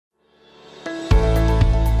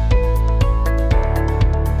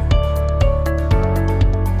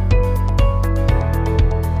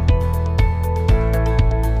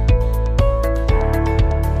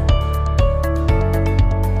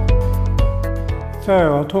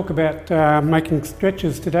So I'll talk about making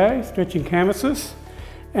stretches today, stretching canvases.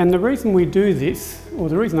 And the reason we do this, or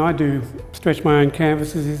the reason I do stretch my own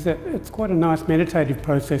canvases, is that it's quite a nice meditative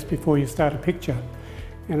process before you start a picture.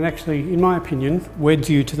 And it actually, in my opinion, weds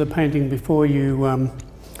you to the painting before you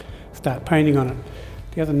start painting on it.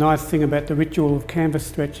 The other nice thing about the ritual of canvas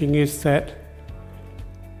stretching is that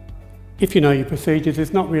if you know your procedures,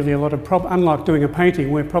 there's not really a lot of problem. Unlike doing a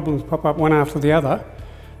painting where problems pop up one after the other,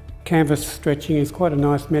 canvas stretching is quite a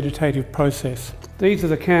nice meditative process. These are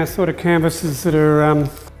the sort of canvases that are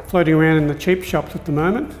floating around in the cheap shops at the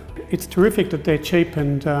moment. It's terrific that they're cheap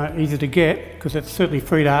and easy to get, because it's certainly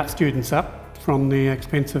freed art students up from the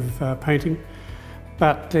expensive painting.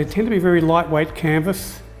 But they tend to be very lightweight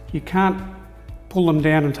canvas. You can't pull them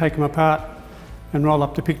down and take them apart and roll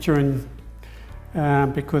up the picture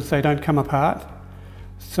because they don't come apart.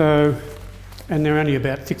 So, and they're only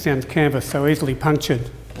about 6 ounce canvas, so easily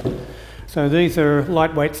punctured. So these are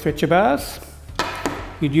lightweight stretcher bars.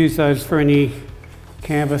 You'd use those for any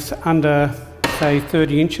canvas under, say,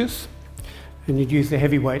 30 inches, and you'd use the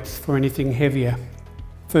heavyweights for anything heavier.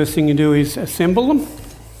 First thing you do is assemble them.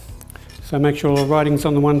 So make sure all the writing's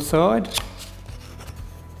on the one side.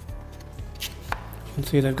 You can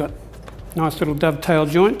see they've got nice little dovetail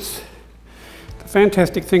joints. The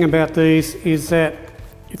fantastic thing about these is that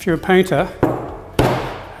if you're a painter,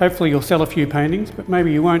 hopefully you'll sell a few paintings, but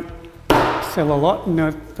maybe you won't sell a lot and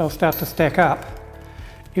they'll start to stack up.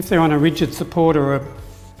 If they're on a rigid support or a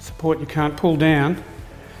support you can't pull down,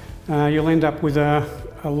 you'll end up with a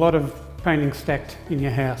lot of paintings stacked in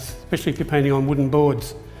your house, especially if you're painting on wooden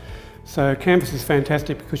boards. So canvas is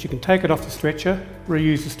fantastic because you can take it off the stretcher,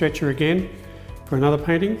 reuse the stretcher again for another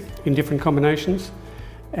painting in different combinations,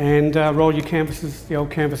 and roll your canvases, the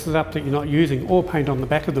old canvases up that you're not using, or paint on the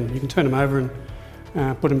back of them. You can turn them over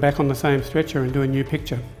and put them back on the same stretcher and do a new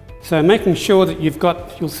picture. So making sure that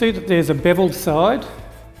you'll see that there's a beveled side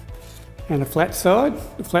and a flat side.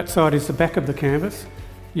 The flat side is the back of the canvas.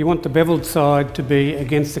 You want the beveled side to be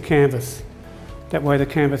against the canvas. That way the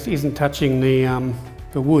canvas isn't touching the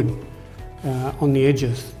wood on the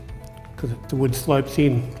edges, because the wood slopes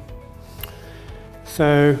in.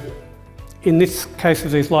 So in this case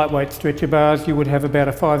of these lightweight stretcher bars, you would have about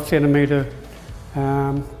a 5 centimetre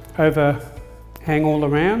overhang all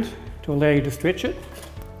around to allow you to stretch it.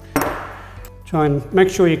 Try and make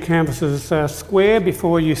sure your canvas is square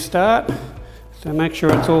before you start. So make sure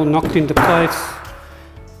it's all knocked into place.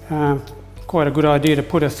 Quite a good idea to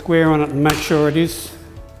put a square on it and make sure it is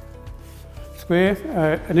square.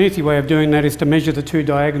 An easy way of doing that is to measure the two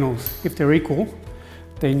diagonals. If they're equal,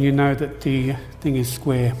 then you know that the thing is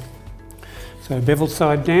square. So bevel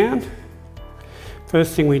side down.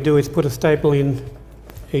 First thing we do is put a staple in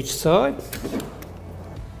each side.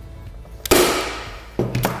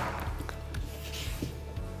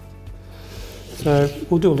 So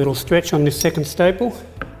we'll do a little stretch on this second staple.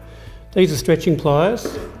 These are stretching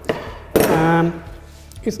pliers.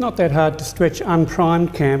 It's not that hard to stretch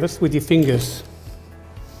unprimed canvas with your fingers.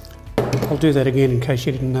 I'll do that again in case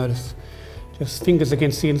you didn't notice. Just fingers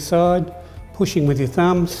against the inside, pushing with your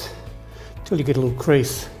thumbs till you get a little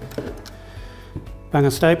crease. Bung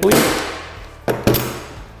a staple in.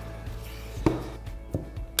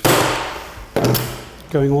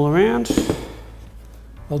 Going all around.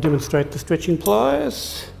 I'll demonstrate the stretching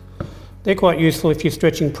pliers. They're quite useful if you're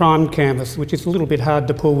stretching primed canvas, which is a little bit hard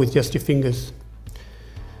to pull with just your fingers.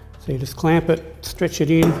 So you just clamp it, stretch it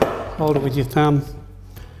in, hold it with your thumb,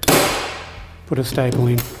 put a staple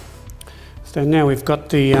in. So now we've got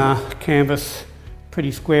the canvas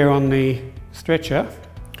pretty square on the stretcher,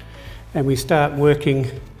 and we start working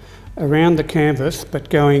around the canvas but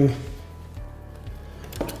going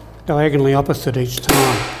diagonally opposite each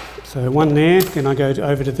time. So one there, then I go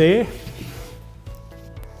over to there.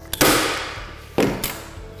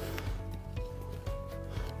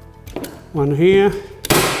 One here,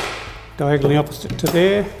 diagonally opposite to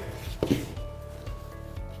there.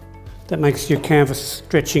 That makes your canvas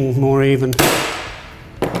stretching more even.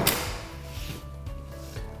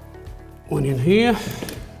 One in here,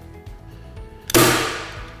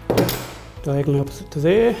 diagonally opposite to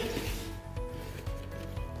there.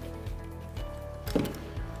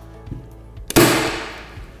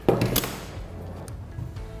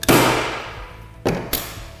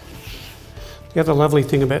 The other lovely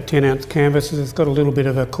thing about 10 ounce canvas is it's got a little bit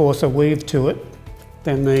of a coarser weave to it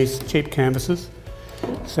than these cheap canvases.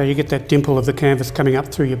 So you get that dimple of the canvas coming up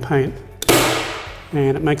through your paint.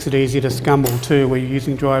 And it makes it easier to scumble too where you're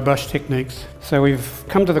using dry brush techniques. So we've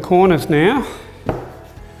come to the corners now.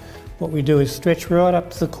 What we do is stretch right up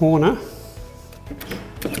to the corner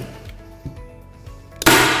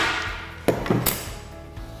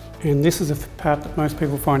And this is the part that most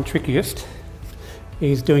people find trickiest,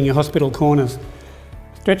 is doing your hospital corners.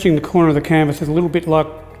 Stretching the corner of the canvas is a little bit like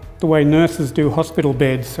the way nurses do hospital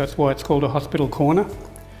beds, so that's why it's called a hospital corner.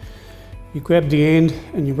 You grab the end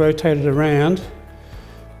and you rotate it around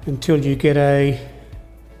until you get a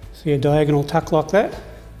diagonal tuck like that.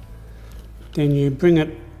 Then you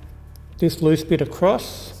bring this loose bit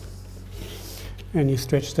across and you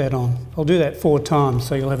stretch that on. I'll do that 4 times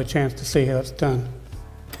so you'll have a chance to see how it's done.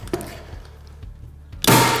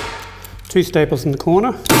 2 staples in the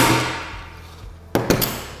corner.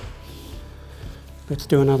 Let's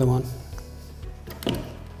do another one.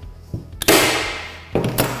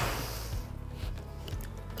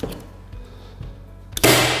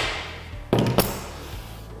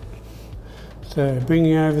 So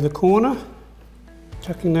bringing over the corner,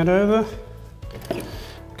 tucking that over, a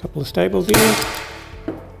couple of staples in.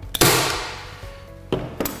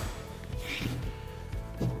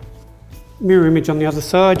 Mirror image on the other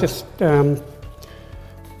side, just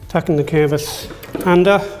tucking the canvas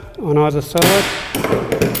under on either side.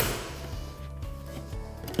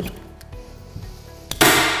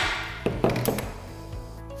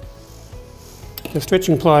 The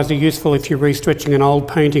stretching pliers are useful if you're re-stretching an old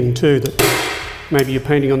painting too, that maybe you're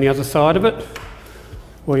painting on the other side of it,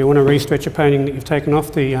 or you want to re-stretch a painting that you've taken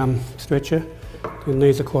off the stretcher, then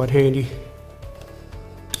these are quite handy.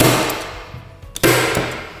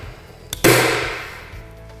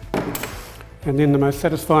 And then the most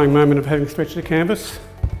satisfying moment of having stretched the canvas,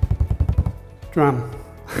 drum.